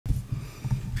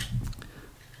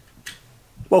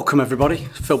Welcome everybody,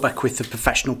 Phil back with the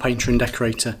Professional Painter and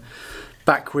Decorator.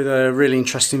 Back with a really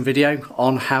interesting video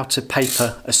on how to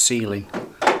paper a ceiling.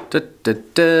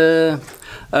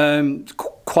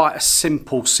 Quite a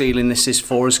simple ceiling this is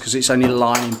for us because it's only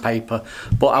lining paper,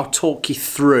 but I'll talk you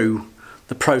through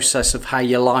the process of how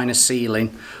you line a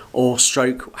ceiling or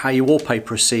stroke how you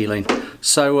wallpaper a ceiling.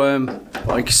 So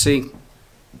like you can see,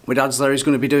 my dad's there, he's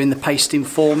going to be doing the pasting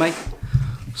for me.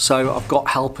 So I've got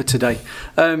helper today.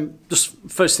 Just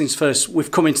first things first,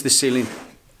 we've come into the ceiling.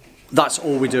 That's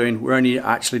all we're doing. We're only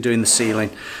actually doing the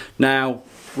ceiling. Now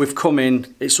we've come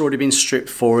in, it's already been stripped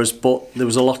for us, but there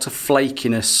was a lot of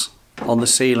flakiness on the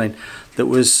ceiling that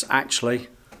was actually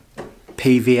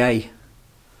PVA.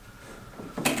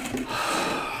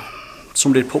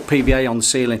 Somebody put PVA on the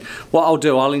ceiling. What I'll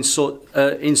do, I'll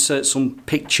insert some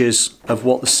pictures of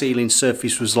what the ceiling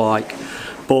surface was like.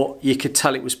 But you could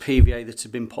tell it was PVA that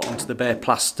had been put onto the bare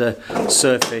plaster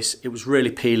surface. It was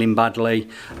really peeling badly.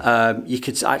 You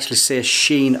could actually see a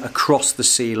sheen across the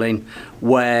ceiling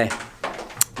where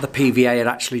the PVA had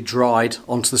actually dried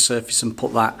onto the surface and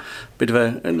put that bit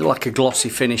of like a glossy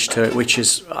finish to it, which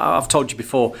is, I've told you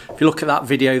before, if you look at that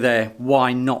video there,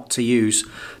 why not to use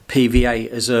PVA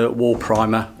as a wall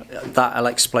primer, that I'll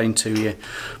explain to you.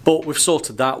 But we've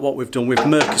sorted that. What we've done, we've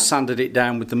Merkur sanded it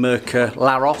down with the Merkur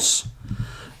Laros,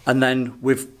 and then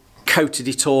we've coated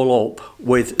it all up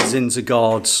with Zinza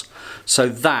guards. So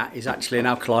that is actually an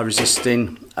alkali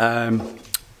resisting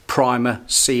primer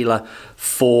sealer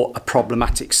for a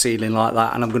problematic ceiling like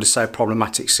that. And I'm going to say a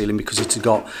problematic ceiling because it's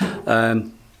got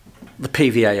the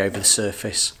PVA over the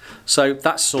surface. So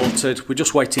that's sorted. We're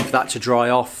just waiting for that to dry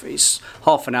off. It's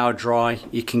half an hour dry.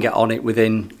 You can get on it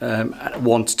within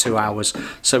 1 to 2 hours.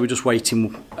 So we're just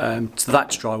waiting for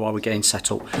that to dry while we're getting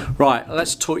set up. Right,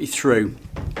 let's talk you through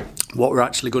what we're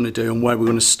actually going to do and where we're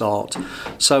going to start.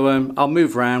 So I'll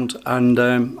move around and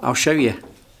I'll show you.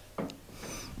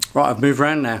 Right, I've moved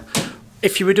around now.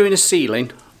 If you were doing a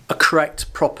ceiling, a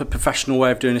correct, proper, professional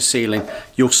way of doing a ceiling,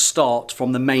 you'll start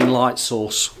from the main light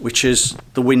source, which is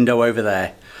the window over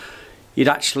there. You'd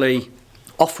actually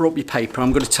offer up your paper.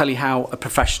 I'm going to tell you how a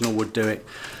professional would do it.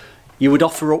 You would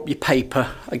offer up your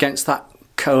paper against that,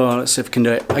 let's see if I can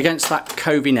do it, against that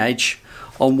coving edge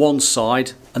on one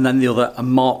side and then the other, and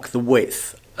mark the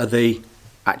width of the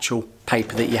actual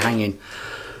paper that you're hanging.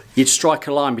 You'd strike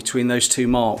a line between those two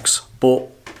marks, but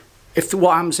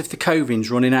what happens if the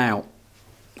coving's running out?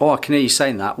 Oh, I can hear you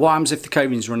saying that. What happens if the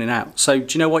coving's running out? So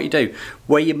do you know what you do?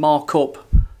 Where you mark up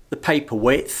the paper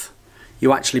width,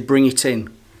 you actually bring it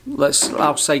in.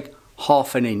 I'll say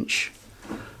 ½ an inch.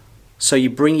 So you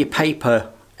bring your paper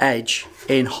edge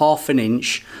in ½ an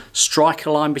inch, strike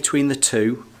a line between the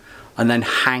two, and then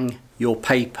hang your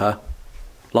paper,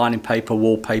 lining paper,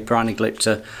 wallpaper,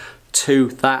 anaglypta, to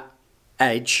that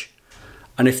edge.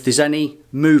 And if there's any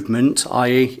movement,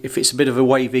 i.e. if it's a bit of a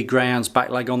wavy greyhound's back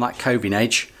leg on that coving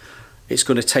edge, it's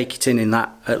going to take it in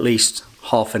that at least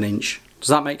 ½ an inch. Does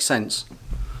that make sense?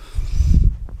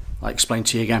 I'll explain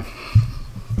to you again.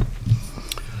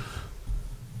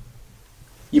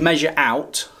 You measure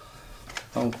out,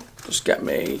 oh, just get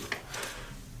me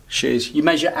shears. You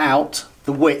measure out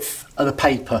the width of the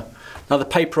paper. Now the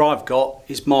paper I've got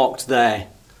is marked there.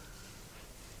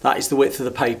 That is the width of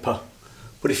the paper.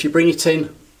 But if you bring it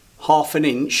in ½ an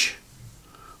inch,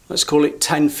 let's call it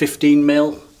 10-15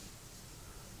 mil,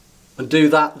 and do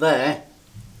that there,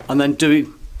 and then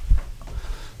do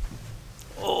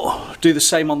the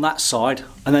same on that side,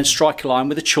 and then strike a line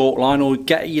with a chalk line, or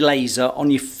get your laser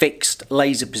on your fixed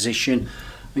laser position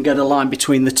and get a line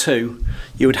between the two,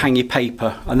 you would hang your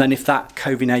paper. And then if that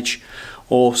coving edge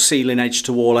or ceiling edge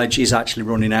to wall edge is actually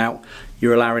running out,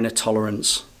 you're allowing a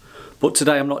tolerance. But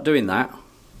today I'm not doing that.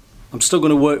 I'm still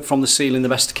going to work from the ceiling the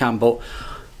best I can, but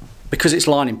because it's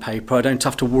lining paper, I don't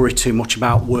have to worry too much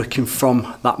about working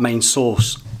from that main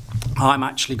source. I'm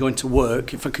actually going to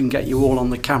work, if I can get you all on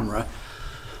the camera,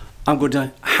 I'm going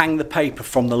to hang the paper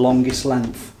from the longest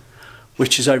length,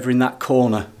 which is over in that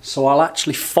corner. So I'll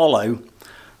actually follow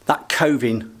that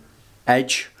coving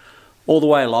edge all the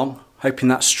way along, hoping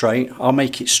that's straight. I'll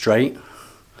make it straight.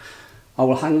 I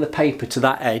will hang the paper to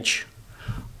that edge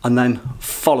and then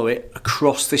follow it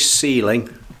across this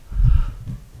ceiling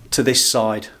to this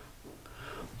side.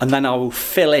 And then I will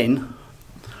fill in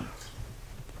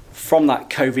from that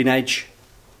coving edge,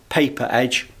 paper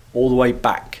edge, all the way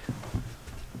back.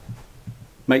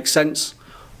 Make sense?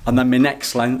 And then my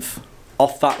next length,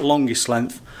 off that longest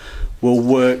length, will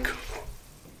work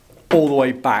all the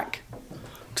way back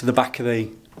to the back of the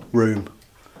room.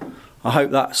 I hope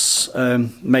that's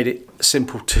made it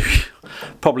simple to you.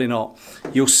 Probably not.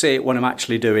 You'll see it when I'm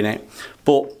actually doing it.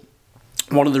 But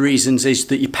One of the reasons is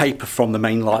that your paper from the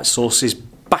main light source is,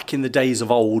 back in the days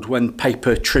of old when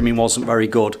paper trimming wasn't very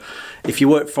good, if you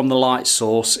worked from the light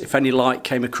source, if any light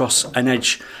came across an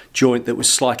edge joint that was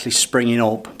slightly springing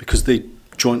up because the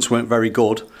joints weren't very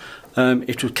good,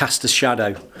 it would cast a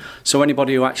shadow. So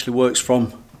anybody who actually works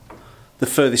from the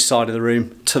furthest side of the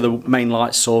room to the main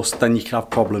light source, then you can have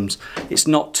problems. It's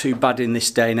not too bad in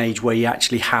this day and age where you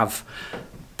actually have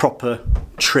proper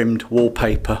trimmed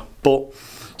wallpaper, but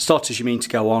start as you mean to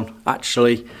go on.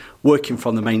 Actually working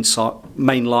from the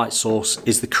main light source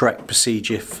is the correct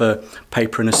procedure for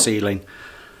papering a ceiling.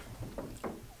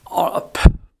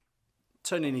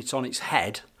 Turning it on its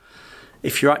head,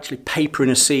 if you're actually papering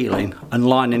a ceiling and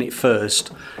lining it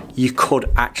first, you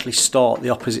could actually start the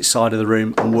opposite side of the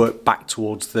room and work back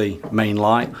towards the main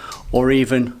light, or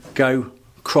even go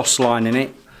cross lining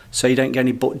it so you don't get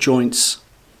any butt joints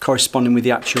corresponding with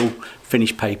the actual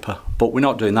finished paper. But we're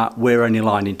not doing that, we're only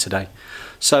lining today.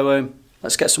 So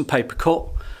let's get some paper cut,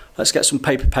 let's get some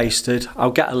paper pasted,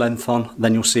 I'll get a length on,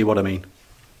 then you'll see what I mean.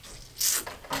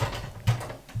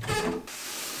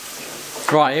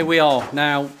 Right, here we are.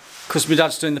 Now, because my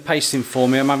dad's doing the pasting for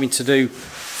me, I'm having to do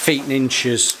feet and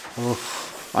inches. Oh,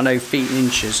 I know, feet and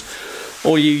inches.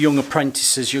 All you young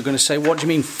apprentices, you're going to say, what do you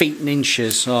mean feet and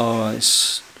inches? Oh,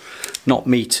 it's not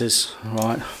metres,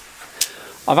 right?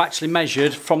 I've actually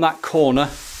measured from that corner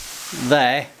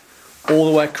there all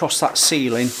the way across that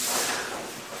ceiling.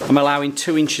 I'm allowing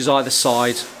 2 inches either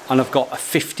side, and I've got a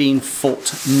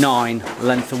 15'9"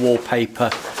 length of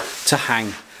wallpaper to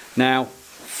hang. Now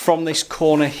from this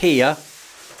corner here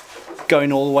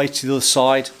going all the way to the other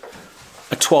side,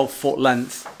 a 12-foot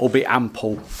length will be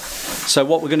ample. So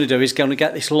what we're going to do is going to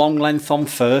get this long length on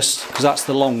first, because that's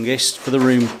the longest for the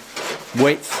room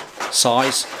width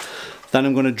size. Then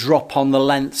I'm going to drop on the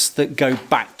lengths that go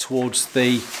back towards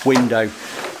the window.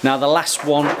 Now the last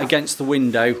one against the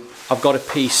window, I've got a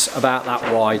piece about that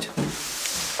wide.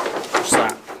 What's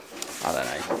that? I don't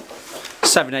know.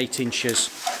 7-8 inches,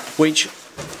 which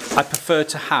I prefer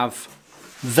to have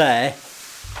there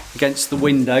against the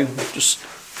window, just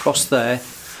across there.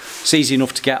 It's easy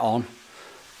enough to get on,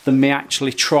 than me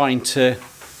actually trying to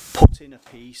put in a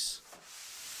piece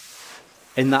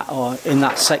in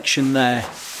that section there,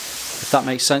 if that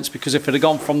makes sense. Because if it had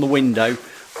gone from the window,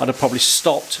 I'd have probably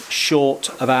stopped short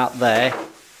about there.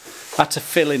 Had to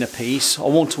fill in a piece. I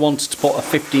wanted to put a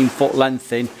 15-foot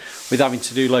length in with having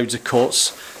to do loads of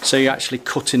cuts, so you're actually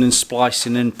cutting and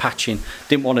splicing and patching.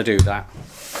 Didn't want to do that,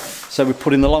 so we're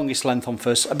putting the longest length on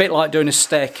first. A bit like doing a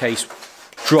staircase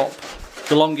drop.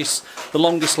 The longest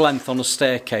length on a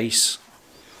staircase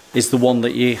is the one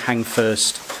that you hang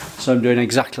first. So I'm doing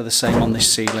exactly the same on this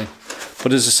ceiling.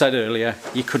 But as I said earlier,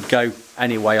 you could go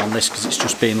any way on this because it's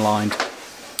just being lined.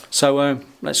 So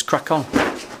let's crack on.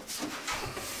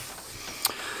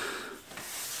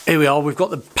 Here we are, we've got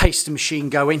the pasting machine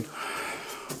going.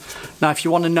 Now if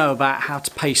you want to know about how to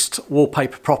paste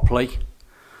wallpaper properly,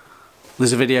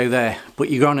 there's a video there, but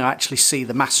you're going to actually see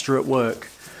the master at work.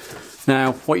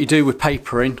 Now what you do with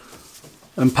papering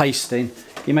and pasting,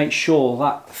 you make sure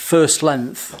that first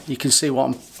length, you can see what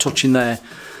I'm touching there,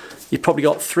 you've probably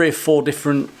got 3 or 4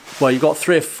 different, well, you've got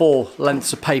 3 or 4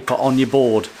 lengths of paper on your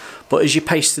board, but as you're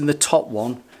pasting the top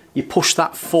one, you push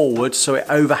that forward so it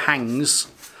overhangs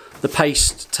the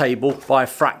paste table by a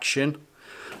fraction,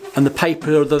 and the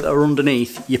paper that are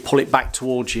underneath, you pull it back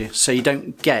towards you so you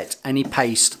don't get any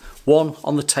paste, one,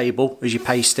 on the table as you're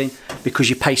pasting, because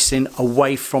you're pasting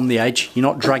away from the edge, you're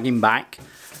not dragging back.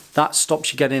 That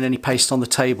stops you getting any paste on the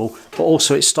table, but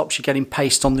also it stops you getting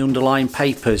paste on the underlying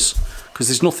papers, because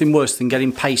there's nothing worse than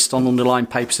getting paste on underlying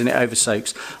papers and it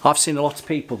oversoaks. I've seen a lot of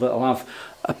people that will have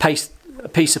a piece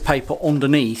of paper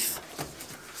underneath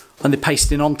and they're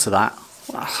pasting onto that.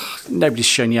 Nobody's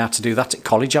shown you how to do that at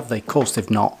college, have they? Of course they've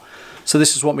not. So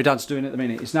this is what my dad's doing at the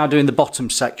minute. He's now doing the bottom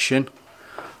section,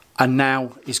 and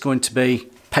now he's going to be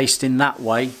pasting that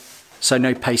way so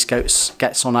no paste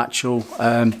gets on actual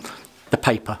the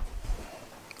paper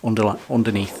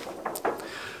underneath.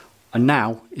 And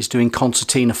now he's doing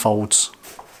concertina folds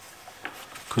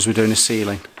because we're doing a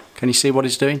ceiling. Can you see what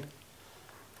he's doing?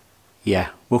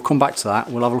 Yeah, we'll come back to that.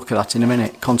 We'll have a look at that in a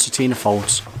minute. Concertina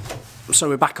folds. So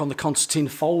we're back on the concertina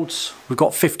folds. We've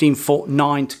got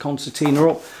 15'9" to concertina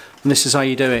up, and this is how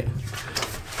you do it.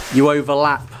 You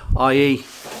overlap, i.e.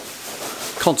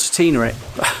 concertina it.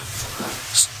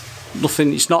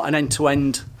 Nothing, it's not an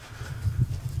end-to-end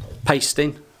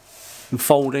pasting and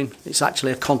folding, it's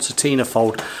actually a concertina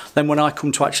fold. Then when I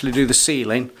come to actually do the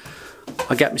ceiling,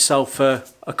 I get myself a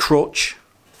crutch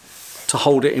to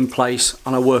hold it in place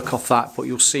and I work off that, but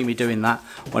you'll see me doing that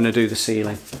when I do the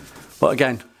ceiling. But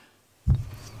again,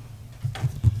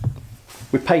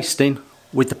 we're pasting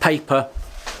with the paper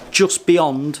just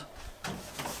beyond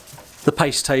the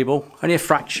paste table, only a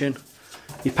fraction.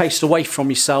 You paste away from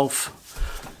yourself.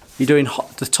 You're doing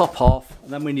the top half,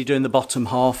 and then when you're doing the bottom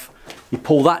half, you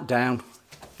pull that down,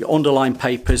 your underlying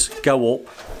papers go up,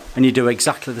 and you do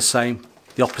exactly the same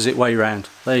the opposite way around.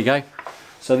 There you go.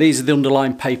 So these are the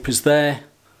underlying papers there,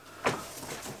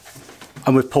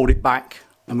 and we've pulled it back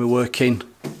and we're working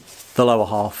the lower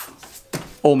half.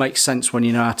 All makes sense when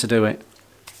you know how to do it.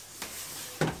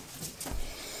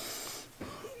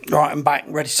 Right, I'm back,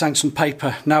 ready to hang some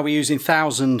paper. Now we're using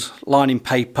 1000 lining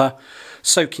paper.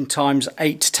 Soaking time's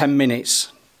 8 to 10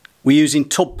 minutes. We're using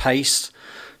tub paste,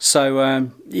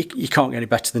 so you can't get any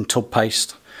better than tub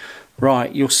paste.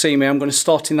 Right, you'll see me, I'm going to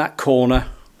start in that corner.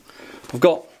 I've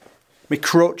got my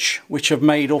crutch, which I've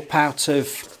made up out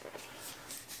of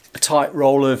a tight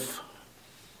roll of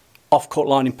off-cut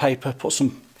lining paper, put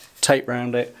some tape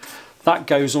around it. That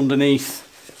goes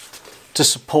underneath to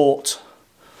support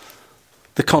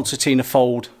the concertina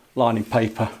fold lining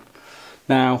paper.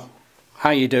 Now, how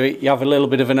you do it, you have a little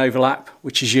bit of an overlap,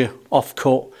 which is your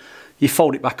off-cut. You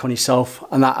fold it back on yourself,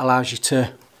 and that allows you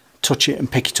to touch it and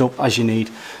pick it up as you need.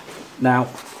 Now,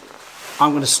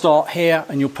 I'm going to start here,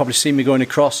 and you'll probably see me going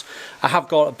across. I have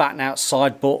got a batten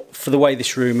outside, but for the way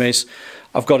this room is,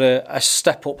 I've got a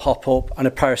step up, hop up, and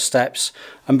a pair of steps.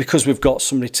 And because we've got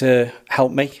somebody to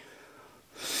help me,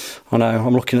 I know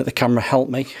I'm looking at the camera, help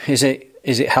me. Is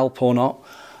it help or not?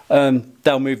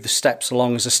 They'll move the steps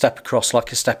along as a step across,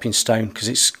 like a stepping stone, because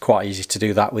it's quite easy to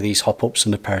do that with these hop ups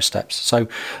and a pair of steps. So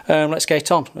let's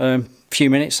get on. A few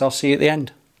minutes, I'll see you at the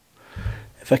end,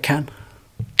 if I can.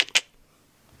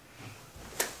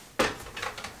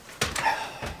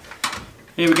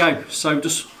 Here we go. So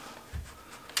just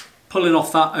pulling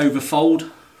off that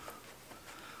overfold,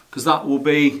 because that will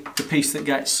be the piece that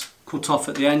gets cut off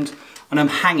at the end, and I'm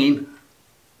hanging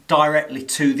directly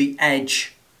to the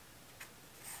edge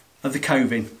of the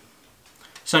coving.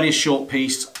 It's only a short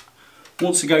piece.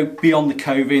 Once I go beyond the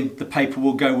coving, the paper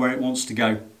will go where it wants to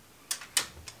go.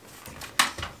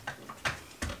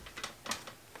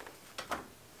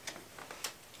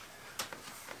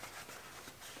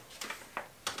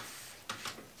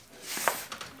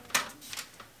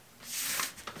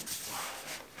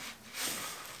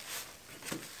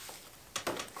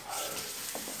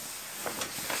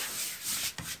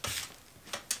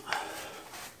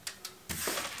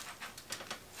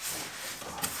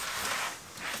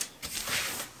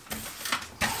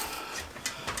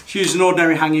 Just use an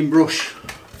ordinary hanging brush.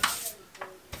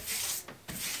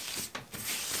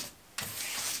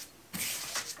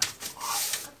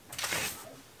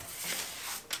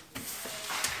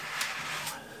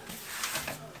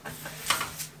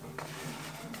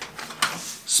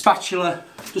 Spatula,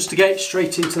 just to get it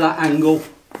straight into that angle.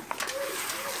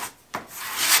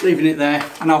 Leaving it there,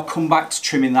 and I'll come back to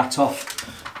trimming that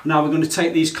off. Now we're going to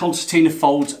take these concertina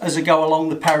folds as I go along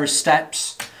the pair of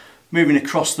steps, moving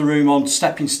across the room on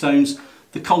stepping stones.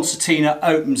 The concertina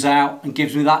opens out and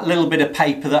gives me that little bit of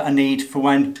paper that I need for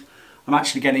when I'm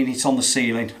actually getting it on the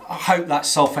ceiling. I hope that's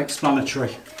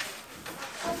self-explanatory.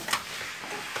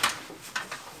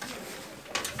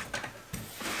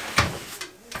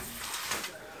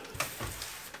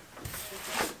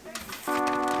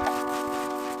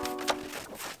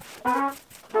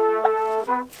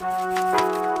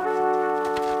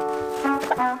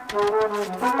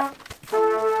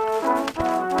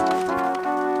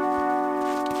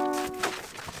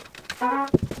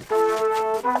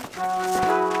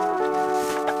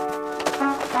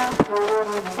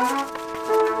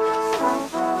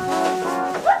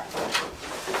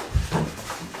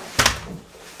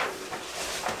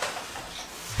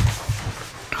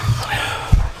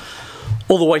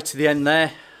 All the way to the end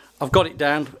there, I've got it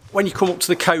down. When you come up to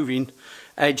the coving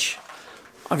edge,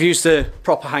 I've used a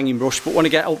proper hanging brush, but when I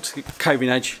get up to the coving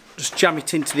edge, just jam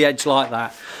it into the edge like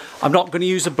that. I'm not going to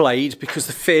use a blade, because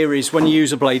the fear is when you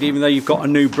use a blade, even though you've got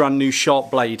a brand new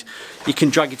sharp blade, you can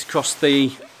drag it across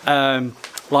the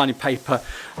lining paper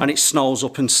and it snarls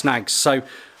up and snags. So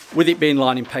with it being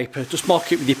lining paper, just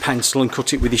mark it with your pencil and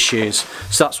cut it with your shears.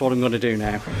 So that's what I'm going to do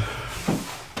now.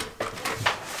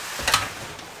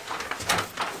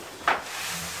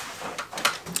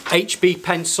 HB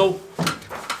pencil.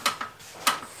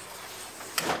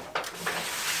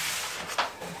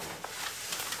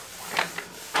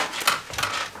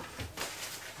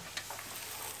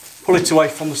 Pull it away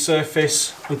from the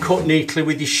surface and cut neatly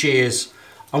with your shears.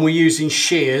 And we're using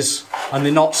shears and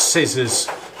they're not scissors,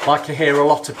 like I hear a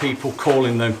lot of people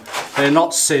calling them. They're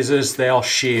not scissors, they are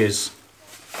shears.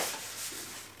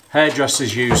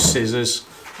 Hairdressers use scissors.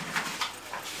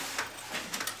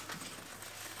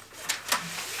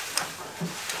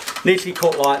 Neatly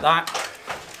cut like that.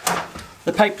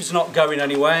 The paper's not going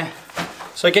anywhere.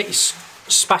 So get your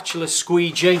spatula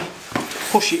squeegee,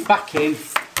 push it back in.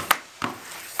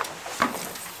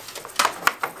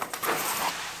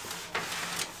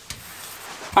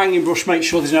 Hanging brush, make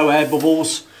sure there's no air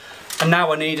bubbles. And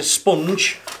now I need a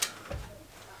sponge.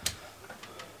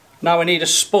 Now I need a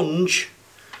sponge,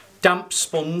 damp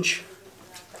sponge.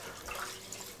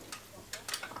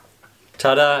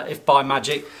 Ta-da, if by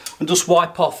magic. And just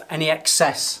wipe off any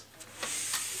excess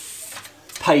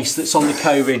paste that's on the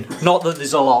coving. Not that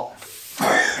there's a lot.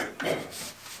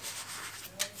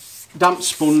 Damp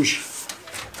sponge.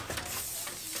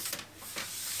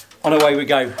 And away we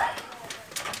go.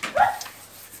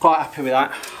 Quite happy with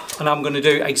that. And I'm going to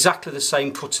do exactly the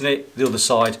same, cutting it the other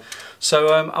side. So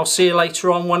I'll see you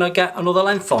later on when I get another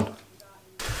length on.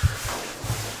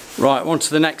 Right, on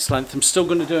to the next length. I'm still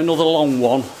going to do another long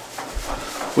one,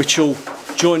 which will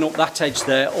join up that edge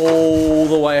there all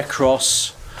the way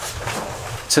across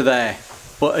to there.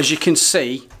 But as you can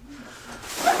see,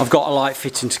 I've got a light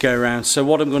fitting to go around. So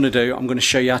what I'm going to do, I'm going to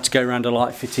show you how to go around a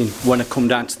light fitting when I come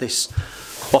down to this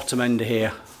bottom end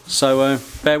here. So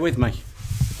bear with me.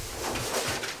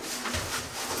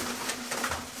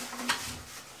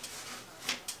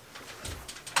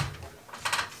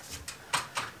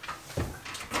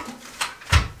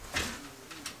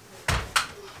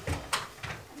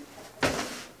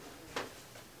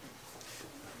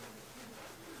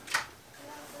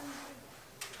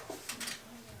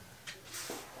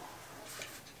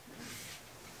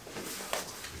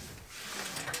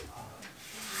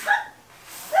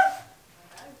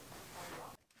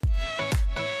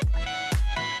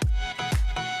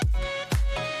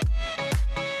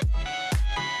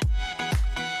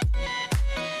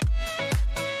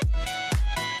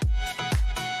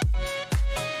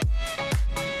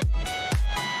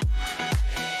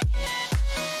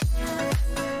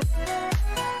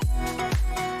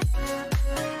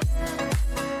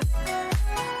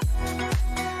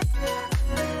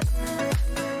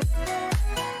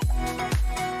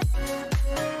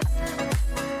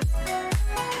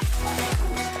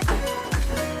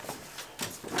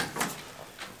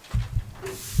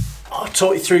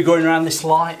 Talk you through going around this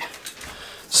light.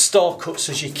 Star cuts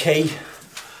as your key.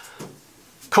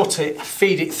 Cut it,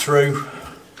 feed it through,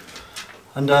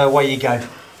 and away you go.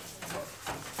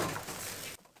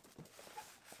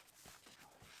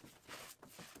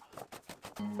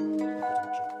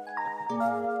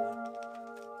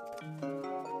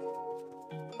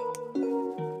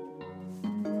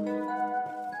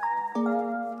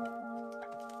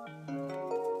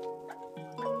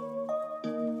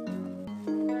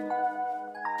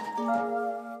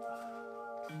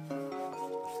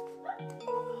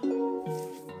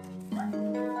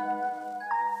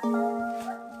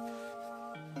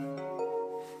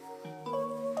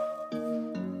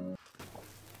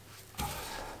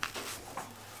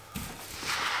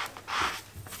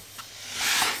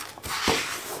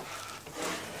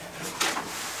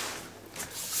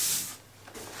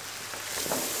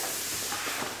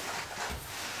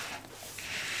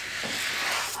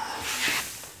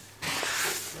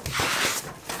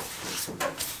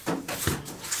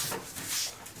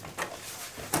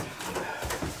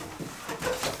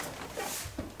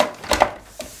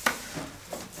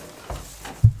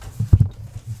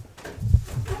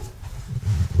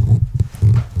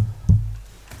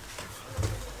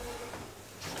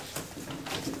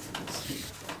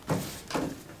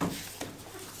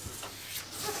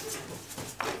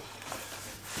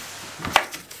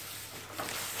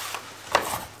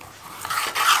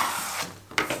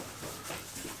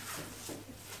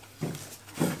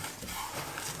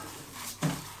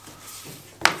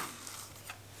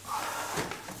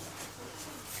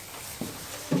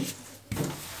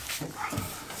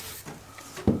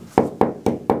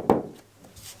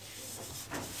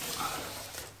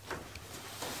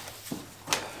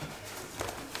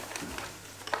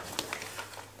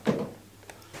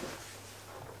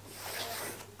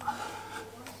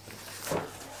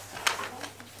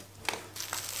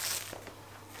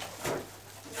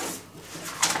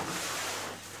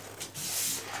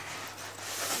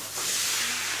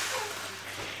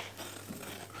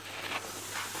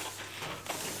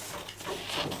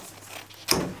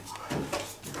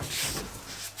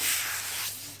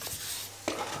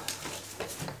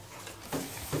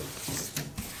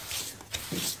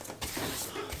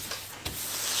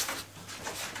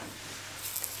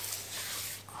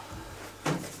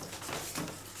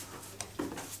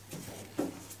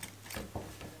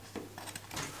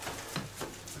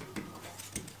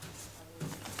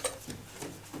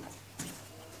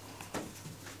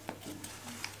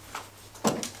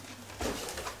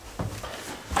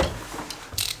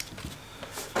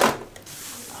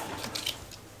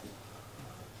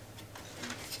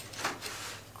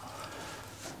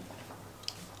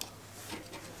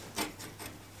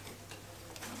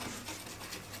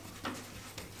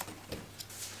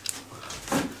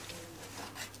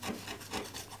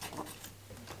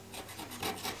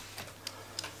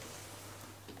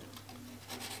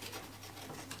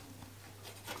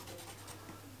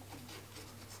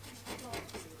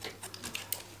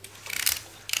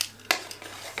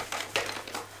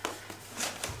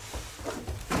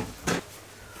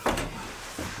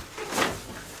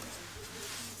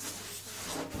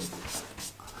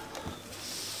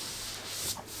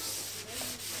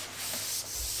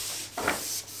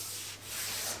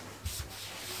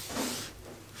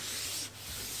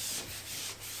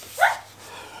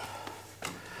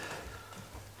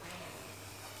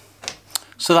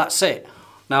 So that's it.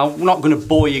 Now, I'm not going to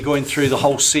bore you going through the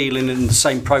whole ceiling in the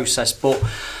same process, but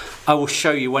I will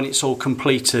show you when it's all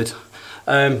completed.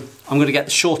 I'm going to get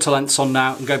the shorter lengths on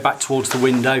now and go back towards the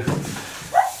window.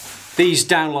 These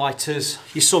downlighters,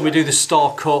 you saw me do the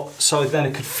star cut, so then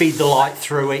I could feed the light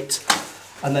through it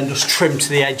and then just trim to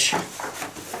the edge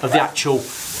of the actual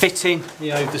fitting, you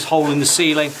know, this hole in the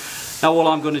ceiling. Now all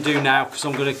I'm going to do now, because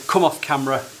I'm going to come off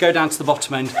camera, go down to the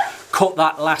bottom end, cut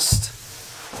that last,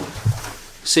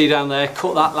 see down there,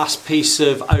 cut that last piece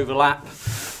of overlap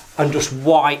and just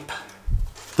wipe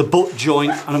the butt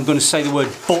joint, and I'm going to say the word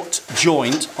butt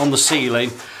joint on the ceiling,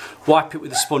 wipe it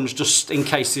with a sponge just in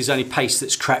case there's any paste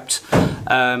that's crept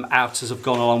out as I've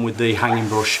gone along with the hanging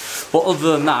brush. But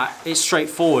other than that, it's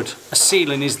straightforward. A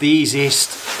ceiling is the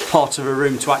easiest part of a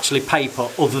room to actually paper,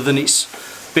 other than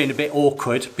it's being a bit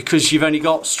awkward because you've only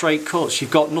got straight cuts,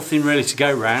 you've got nothing really to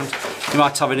go around. You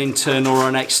might have an internal or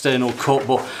an external cut,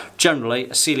 but generally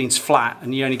a ceiling's flat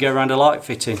and you only go around a light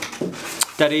fitting.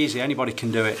 Dead easy, anybody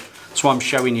can do it. That's why I'm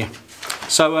showing you.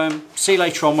 So see you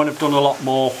later on when I've done a lot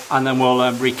more, and then we'll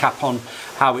recap on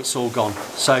how it's all gone.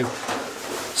 So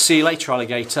see you later,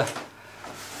 alligator.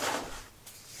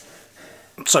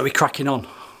 So we're cracking on.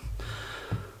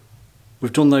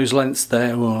 We've done those lengths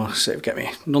there, well, see if you get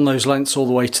me. Done those lengths all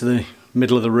the way to the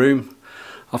middle of the room.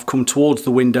 I've come towards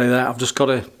the window there. I've just got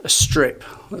a strip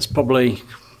that's probably,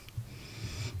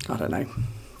 I don't know,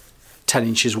 10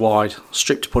 inches wide.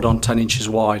 Strip to put on 10 inches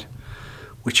wide,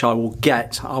 which I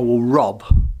will rob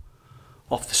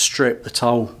off the strip that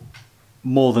I'll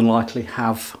more than likely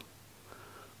have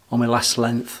on my last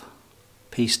length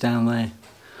piece down there.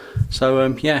 So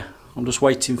yeah, I'm just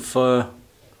waiting for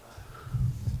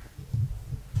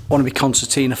one of my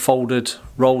concertina folded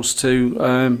rolls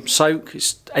to soak.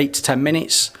 It's 8 to 10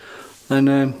 minutes,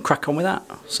 then crack on with that.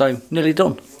 So nearly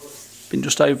done. Been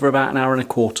just over about an hour and a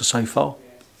quarter so far.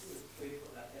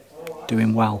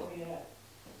 Doing well.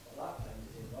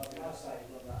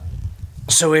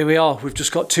 So here we are, we've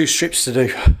just got 2 strips to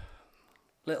do.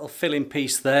 Little filling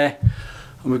piece there,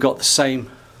 and we've got the same,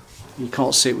 you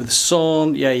can't see it with the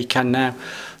sun, yeah you can now.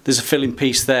 There's a filling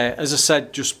piece there. As I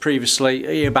said just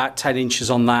previously, about 10 inches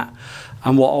on that.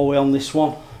 And what are we on this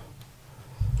one?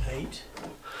 8.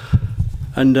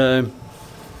 And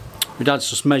my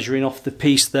dad's just measuring off the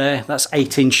piece there. That's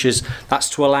 8 inches. That's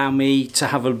to allow me to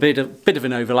have a bit of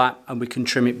an overlap, and we can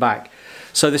trim it back.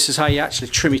 So this is how you actually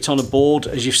trim it on a board,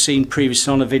 as you've seen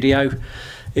previously on a video.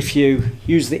 If you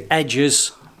use the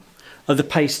edges of the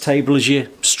paste table as your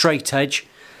straight edge,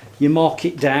 you mark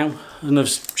it down, and I've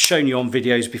shown you on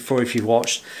videos before if you've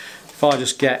watched. If I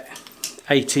just get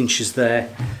 8 inches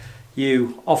there,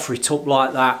 you offer it up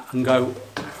like that and go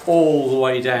all the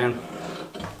way down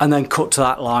and then cut to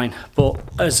that line. But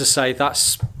as I say,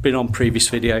 that's been on previous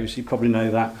videos, you probably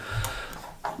know that.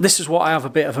 This is what I have a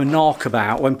bit of a narc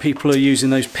about when people are using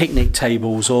those picnic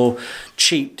tables or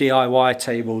cheap DIY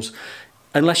tables.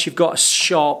 Unless you've got a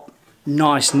sharp,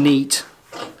 nice, neat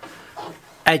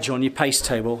edge on your paste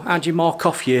table, how do you mark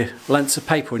off your lengths of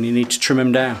paper when you need to trim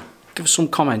them down? Give us some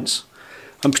comments.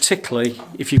 And particularly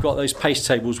if you've got those paste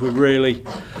tables with really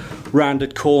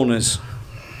rounded corners.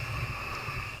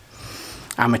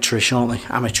 Amateurish, aren't they?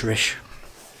 Amateurish.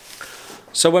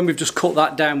 So when we've just cut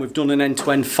that down, we've done an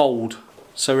end-to-end fold.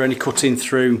 So we're only cutting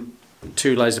through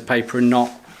 2 layers of paper and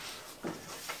not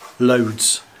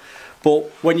loads. But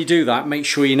when you do that, make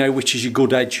sure you know which is your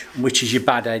good edge and which is your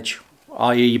bad edge,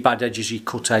 i.e. your bad edge is your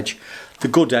cut edge. The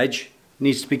good edge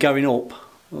needs to be going up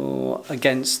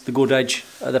against the good edge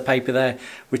of the paper there,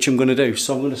 which I'm going to do.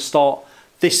 So I'm going to start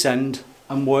this end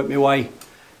and work my way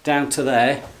down to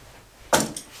there,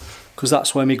 because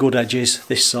that's where my good edge is,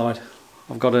 this side.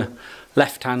 I've got a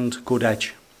left hand good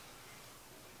edge.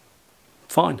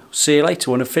 Fine, see you later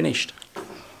when I've finished.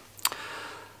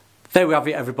 There we have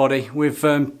it, everybody. We've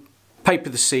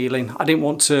papered the ceiling. I didn't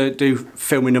want to do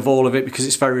filming of all of it because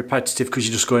it's very repetitive, because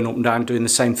you're just going up and down doing the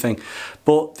same thing.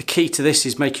 But the key to this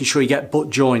is making sure you get butt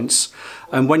joints.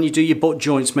 And when you do your butt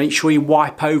joints, make sure you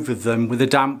wipe over them with a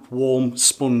damp, warm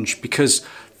sponge, because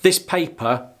this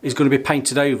paper is going to be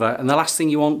painted over, and the last thing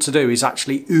you want to do is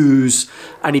actually ooze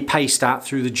any paste out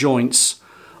through the joints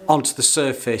onto the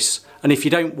surface. And if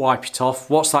you don't wipe it off,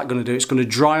 what's that going to do? It's going to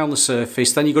dry on the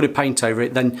surface, then you've got to paint over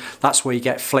it, then that's where you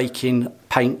get flaking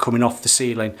paint coming off the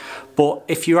ceiling. But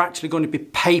if you're actually going to be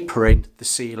papering the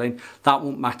ceiling, that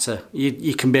won't matter.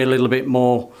 You can be a little bit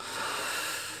more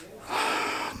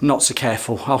not so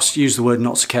careful. I'll use the word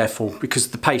not so careful, because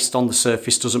the paste on the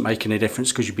surface doesn't make any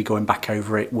difference, because you'd be going back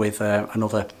over it with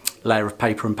another layer of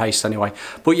paper and paste anyway.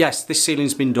 But yes, this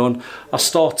ceiling's been done. I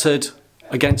started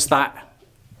against that,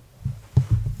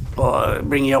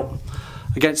 bring it up,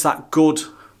 against that good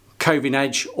coving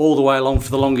edge all the way along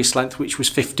for the longest length, which was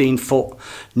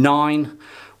 15'9".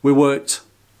 We worked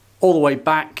all the way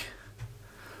back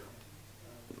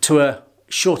to a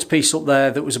shorter piece up there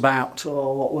that was about,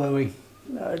 what were we?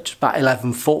 Just about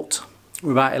 11 foot.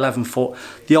 We're about 11 foot.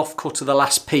 The offcut of the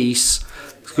last piece,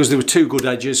 because there were two good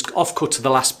edges, offcut of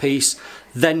the last piece,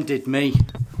 then did me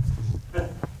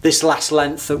this last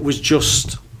length that was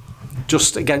just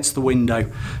against the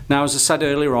window. Now, as I said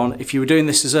earlier on, if you were doing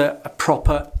this as a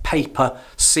proper paper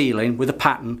ceiling with a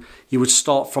pattern, you would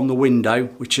start from the window,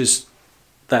 which is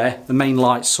there, the main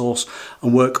light source,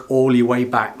 and work all your way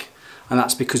back. And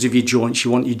that's because of your joints.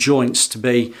 You want your joints to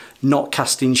be not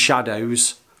casting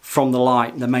shadows from the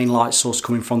light, the main light source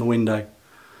coming from the window.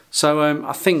 So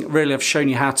I think really I've shown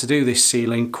you how to do this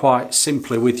ceiling quite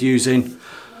simply with using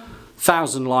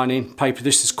 1000 lining paper.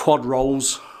 This is quad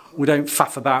rolls. We don't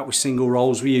faff about with single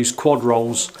rolls, we use quad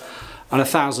rolls, and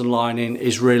 1000 lining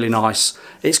is really nice.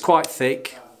 It's quite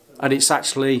thick, and it's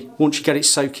actually, once you get it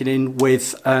soaking in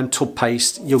with tub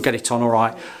paste, you'll get it on all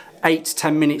right. 8 to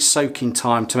 10 minutes soaking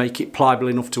time to make it pliable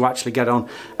enough to actually get on.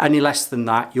 Any less than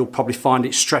that, you'll probably find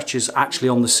it stretches actually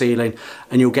on the ceiling,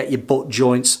 and you'll get your butt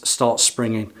joints start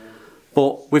springing.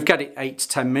 But we've got it 8 to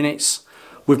 10 minutes.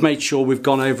 We've made sure we've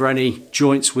gone over any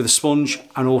joints with a sponge,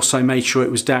 and also made sure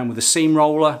it was down with a seam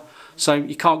roller. So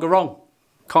you can't go wrong.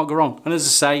 Can't go wrong. And as I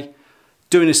say,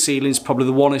 doing a ceiling is probably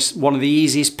one of the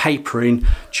easiest papering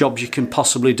jobs you can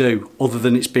possibly do, other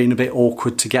than it's being a bit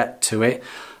awkward to get to it,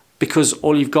 because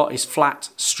all you've got is flat,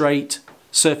 straight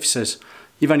surfaces.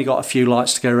 You've only got a few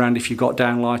lights to go around if you've got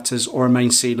downlighters or a main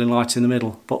ceiling light in the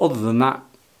middle. But other than that,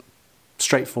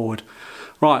 straightforward.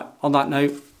 Right, on that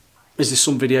note, there's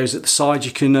some videos at the side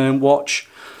you can watch.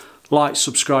 Like,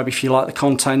 subscribe if you like the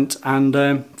content, and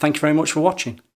thank you very much for watching.